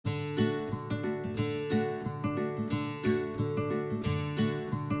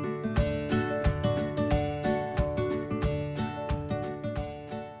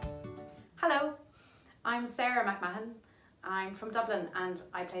I'm Sarah McMahon. I'm from Dublin and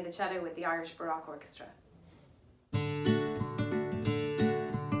I play the cello with the Irish Baroque Orchestra.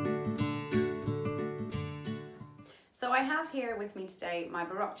 So I have here with me today my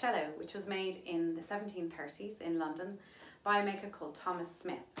Baroque cello, which was made in the 1730s in London by a maker called Thomas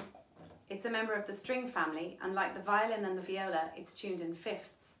Smith. It's a member of the string family, and like the violin and the viola, it's tuned in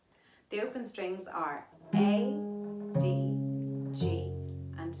fifths. The open strings are A, D, G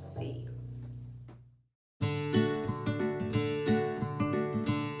and C.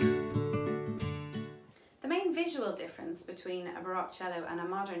 The main visual difference between a Baroque cello and a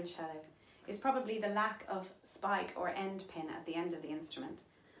modern cello is probably the lack of spike or end pin at the end of the instrument.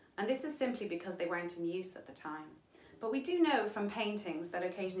 And this is simply because they weren't in use at the time. But we do know from paintings that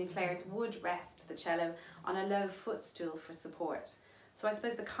occasionally players would rest the cello on a low footstool for support. So I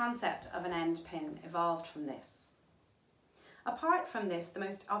suppose the concept of an end pin evolved from this. Apart from this, the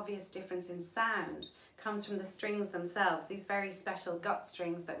most obvious difference in sound comes from the strings themselves, these very special gut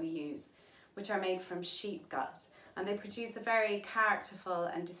strings that we use, which are made from sheep gut, and they produce a very characterful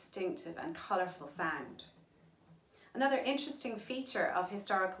and distinctive and colourful sound. Another interesting feature of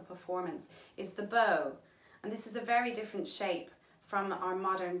historical performance is the bow, and this is a very different shape from our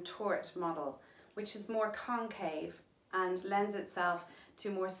modern tourte model, which is more concave and lends itself to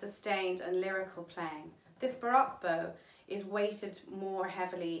more sustained and lyrical playing. This Baroque bow is weighted more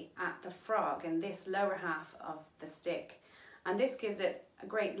heavily at the frog in this lower half of the stick, and this gives it a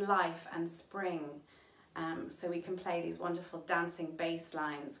great life and spring, so we can play these wonderful dancing bass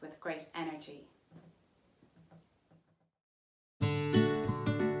lines with great energy.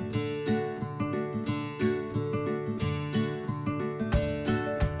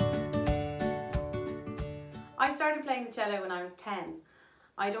 I started playing the cello when I was 10.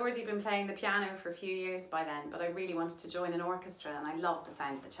 I'd already been playing the piano for a few years by then, but I really wanted to join an orchestra and I loved the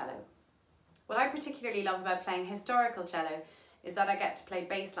sound of the cello. What I particularly love about playing historical cello is that I get to play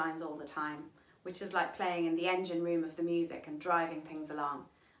bass lines all the time, which is like playing in the engine room of the music and driving things along,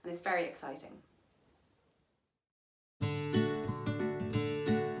 and it's very exciting.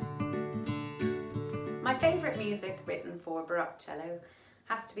 My favourite music written for Baroque cello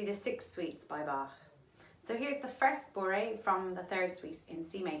has to be the Six Suites by Bach. So here's the first bourrée from the third suite in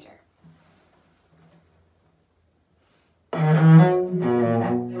C major.